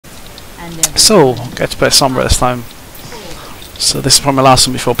So, get to play Sombra this time. So this is probably my last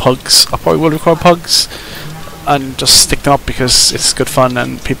one before Pugs. I probably will record Pugs and just stick them up because it's good fun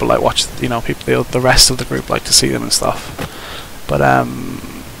and people like watch. You know, people, the rest of the group like to see them and stuff. But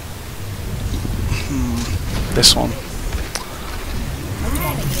this one.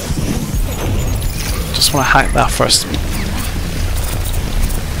 Just want to hack that first.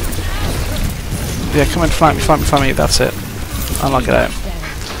 Yeah, come in, flank me, that's it. I'll knock it out.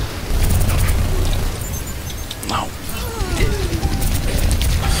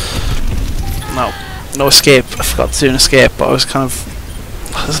 No escape. I forgot to do an escape, but I was kind of...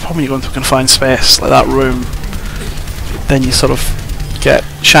 This is probably going to a confined space, like that room. Then you sort of get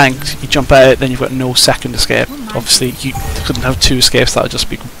shanked, you jump out, then you've got no second escape. Obviously, you couldn't have two escapes, that would just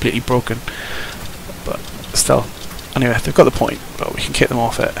be completely broken. But still. Anyway, they've got the point, but we can kick them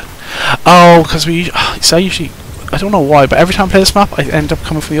off it. Oh, because I usually... I don't know why, but every time I play this map, I end up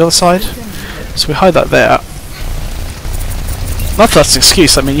coming from the other side. So we hide that there. Not that that's an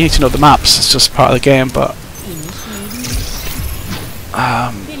excuse, I mean you need to know the maps, it's just part of the game, but...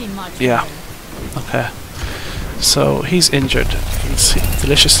 yeah. Okay. So, he's injured. Let's see.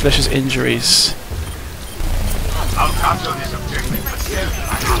 Delicious injuries.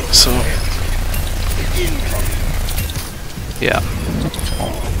 So... yeah.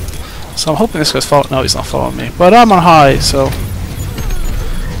 So I'm hoping this guy's following... No, he's not following me. But I'm on high, so...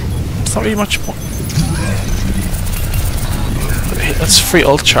 It's not really much point. Let's free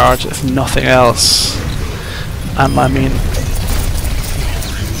ult charge if nothing else. And I mean...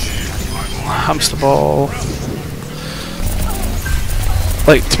 hamster ball.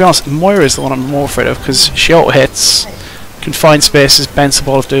 Like, to be honest, Moira is the one I'm more afraid of because she auto hits, confined spaces, bends the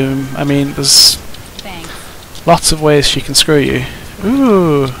ball of doom. I mean, there's lots of ways she can screw you.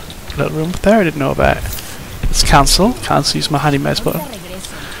 Ooh, little room there I didn't know about. Let's cancel. Use my handy meds button.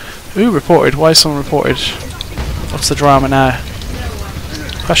 Ooh, reported. Why is someone reported? What's the drama now?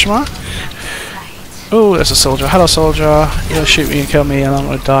 Question mark? Oh, there's a soldier. Hello, soldier. You're gonna shoot me and kill me, and I'm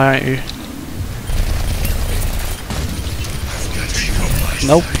gonna die, aren't you?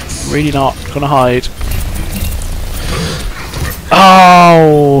 Nope, really not. Gonna hide.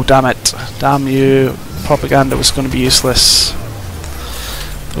 Oh, damn it. Damn you. Propaganda was gonna be useless.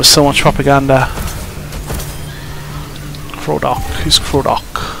 There was so much propaganda. Crodoc. Who's Crodoc?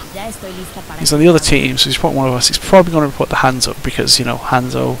 He's on the other team, so he's probably one of us. He's probably going to report the Hanzo because, you know,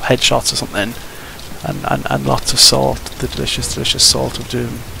 Hanzo headshots or something, and lots of salt, the delicious salt of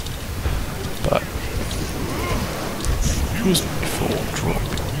doom. But who's before drop?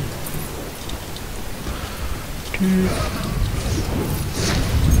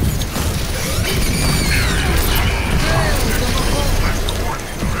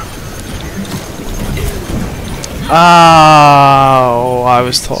 Oh,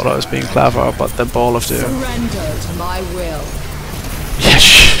 I thought I was being clever, but the ball of doom. Surrender to my will. Yeah,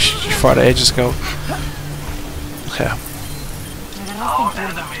 she fired ages ago. Okay. Our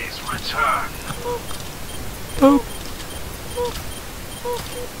enemies return. Boop.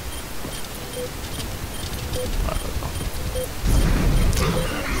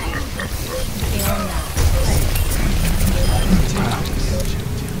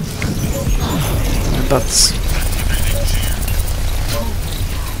 And that's...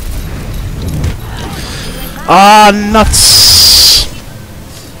 Ah, nuts!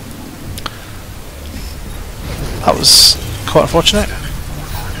 That was quite unfortunate.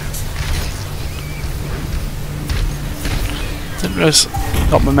 Didn't realise I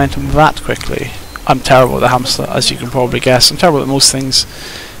got momentum that quickly. I'm terrible with the hamster, as you can probably guess. I'm terrible at most things,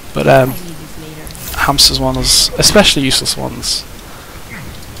 but hamster's one of those especially useless ones.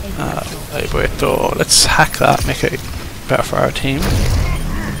 Let's hack that, make it better for our team.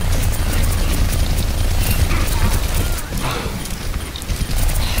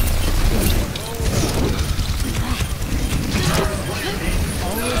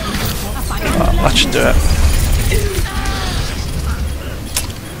 That should do it.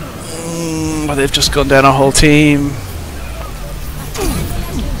 But they've just gone down a whole team.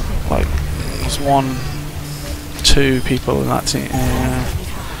 Like, there's 1, 2 people in that team.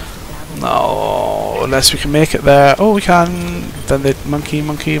 No, unless we can make it there. Oh, we can. Then the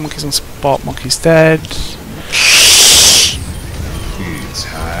monkey's on spot. Monkey's dead. It's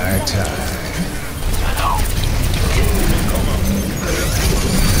high time.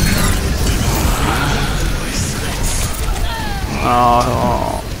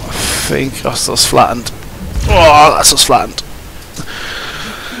 Oh, I think that's flattened. Oh, that's us flattened.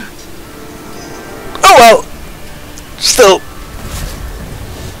 Oh well, still,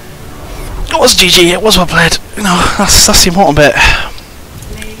 it was GG. It was well played. You know, that's the important bit.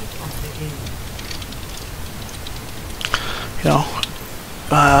 You know,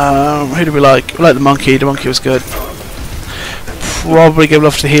 who do we like? We like the monkey. The monkey was good. Probably give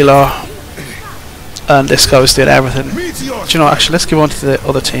love to the healer. And this guy was doing everything. Do you know? Actually, let's give one to the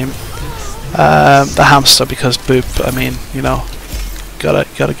other team. The hamster, because boop. I mean, you know, gotta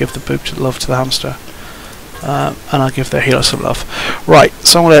give the boop to love to the hamster. And I'll give their healer some love. Right,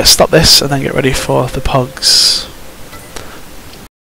 so I'm gonna stop this and then get ready for the pugs.